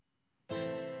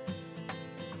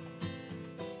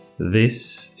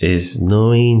This is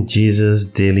Knowing Jesus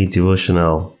Daily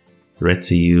Devotional, read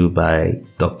to you by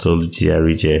Dr. Oluchi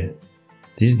Arije.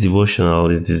 This devotional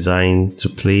is designed to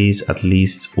place at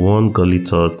least one godly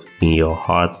thought in your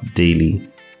heart daily.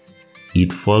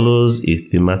 It follows a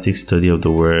thematic study of the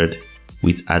Word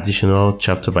with additional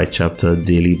chapter-by-chapter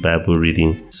daily Bible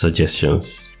reading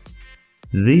suggestions.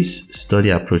 These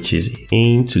study approaches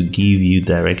aim to give you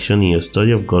direction in your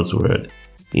study of God's Word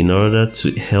in order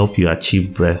to help you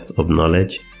achieve breadth of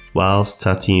knowledge while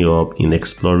starting you up in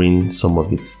exploring some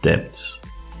of its depths.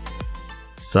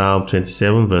 Psalm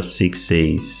 27 verse 6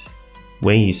 says,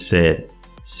 "When you said,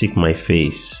 'Seek my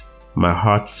face,' my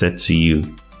heart said to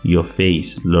you, 'Your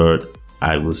face, Lord,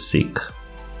 I will seek.'"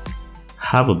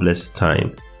 Have a blessed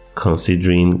time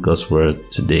considering God's Word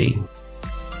today.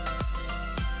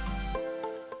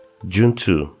 June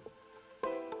 2.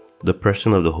 The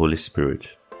person of the Holy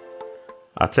Spirit.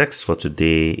 Our text for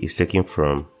today is taken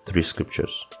from 3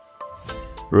 scriptures.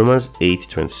 Romans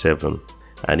 8:27,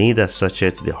 "And he that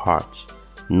searcheth the heart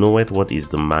knoweth what is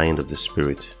the mind of the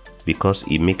Spirit, because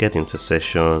he maketh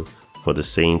intercession for the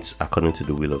saints according to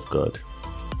the will of God."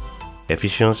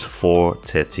 Ephesians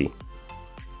 4:30,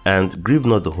 "And grieve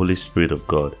not the Holy Spirit of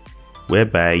God,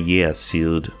 whereby ye are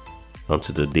sealed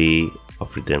unto the day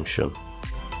of redemption."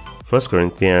 1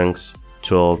 Corinthians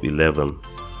 12:11,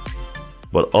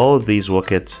 "But all these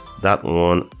worketh that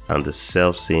one and the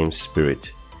selfsame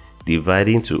Spirit,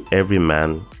 dividing to every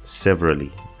man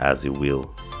severally as he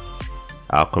will."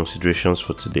 Our considerations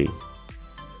for today.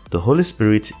 The Holy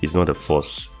Spirit is not a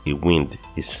force, a wind,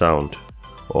 a sound,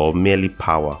 or merely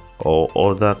power, or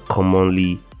other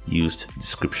commonly used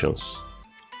descriptions.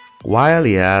 While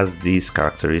he has these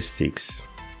characteristics,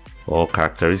 or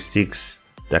characteristics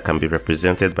that can be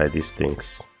represented by these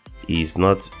things, he is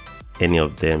not any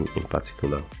of them in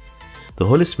particular. The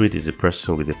Holy Spirit is a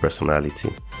person with a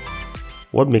personality.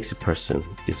 What makes a person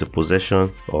is the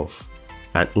possession of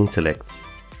an intellect,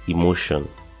 emotion,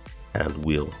 and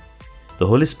will. The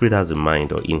Holy Spirit has a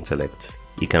mind or intellect.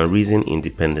 He can reason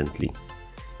independently.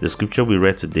 The scripture we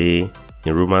read today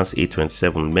in Romans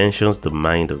 8:27 mentions the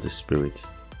mind of the Spirit.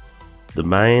 The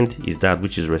mind is that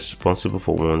which is responsible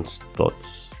for one's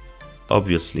thoughts.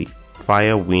 Obviously,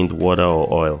 fire, wind, water,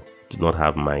 or oil do not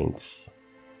have minds.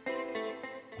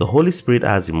 The Holy Spirit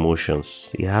has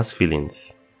emotions. He has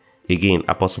feelings. Again,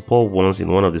 Apostle Paul warns in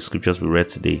one of the scriptures we read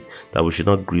today that we should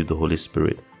not grieve the Holy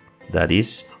Spirit. That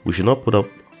is, we should not put up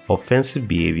offensive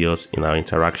behaviors in our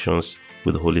interactions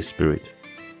with the Holy Spirit.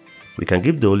 We can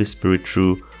give the Holy Spirit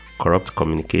through corrupt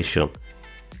communication,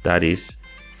 that is,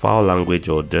 foul language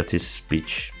or dirty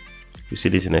speech. You see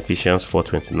this in Ephesians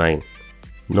 4:29.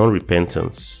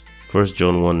 Non-repentance, 1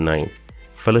 John 1:9.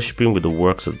 Fellowshipping with the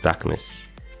works of darkness,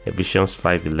 Ephesians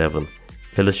 5:11.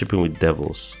 Fellowshipping with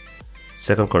devils,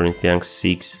 2 Corinthians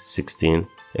 6:16,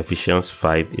 Ephesians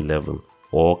 5:11.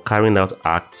 Or carrying out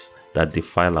acts that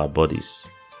defile our bodies,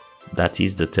 that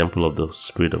is the temple of the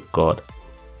Spirit of God,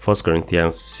 1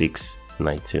 Corinthians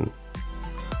 6:19.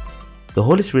 The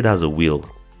Holy Spirit has a will.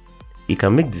 He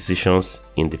can make decisions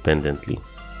independently.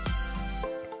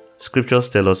 Scriptures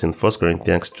tell us in 1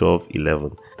 Corinthians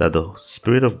 12:11 that the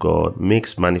Spirit of God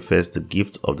makes manifest the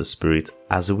gift of the Spirit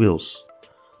as he wills.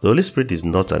 The Holy Spirit is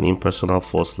not an impersonal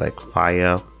force like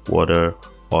fire, water,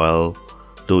 oil,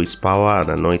 though his power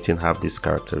and anointing have these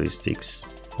characteristics,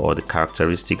 or the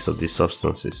characteristics of these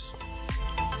substances.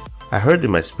 I heard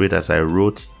in my spirit as I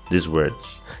wrote these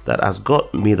words that as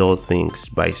God made all things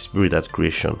by his Spirit at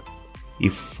creation, he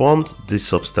formed these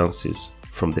substances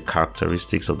from the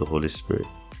characteristics of the Holy Spirit.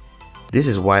 This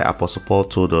is why Apostle Paul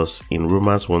told us in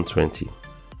Romans 1:20,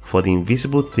 "For the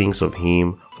invisible things of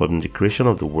him from the creation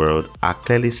of the world are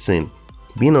clearly seen,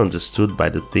 being understood by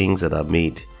the things that are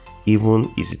made,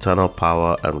 even his eternal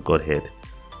power and Godhead,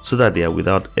 so that they are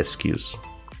without excuse."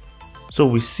 So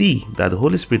we see that the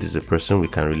Holy Spirit is a person we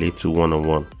can relate to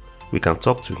one-on-one. We can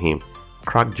talk to him,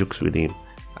 crack jokes with him,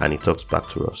 and he talks back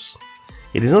to us.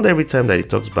 It is not every time that he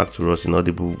talks back to us in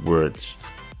audible words.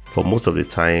 For most of the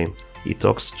time, he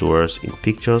talks to us in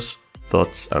pictures,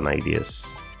 thoughts, and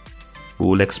ideas. We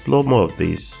will explore more of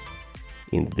this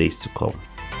in the days to come.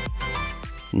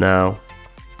 Now,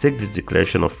 take this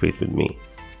declaration of faith with me.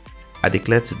 I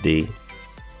declare today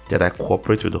that I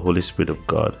cooperate with the Holy Spirit of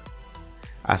God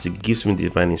as he gives me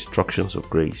divine instructions of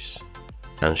grace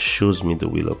and shows me the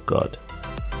will of God.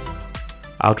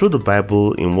 Our Through the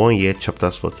Bible in 1 year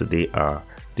chapters for today are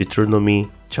Deuteronomy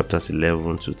chapters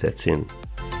 11 to 13.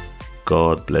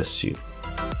 God bless you.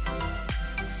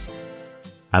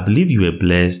 I believe you were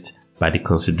blessed by the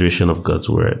consideration of God's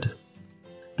Word.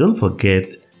 Don't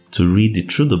forget to read the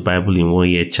Through the Bible in 1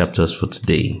 year chapters for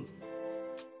today.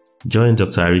 Join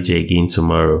Dr. Arije again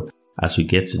tomorrow as we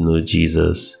get to know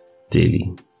Jesus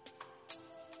daily.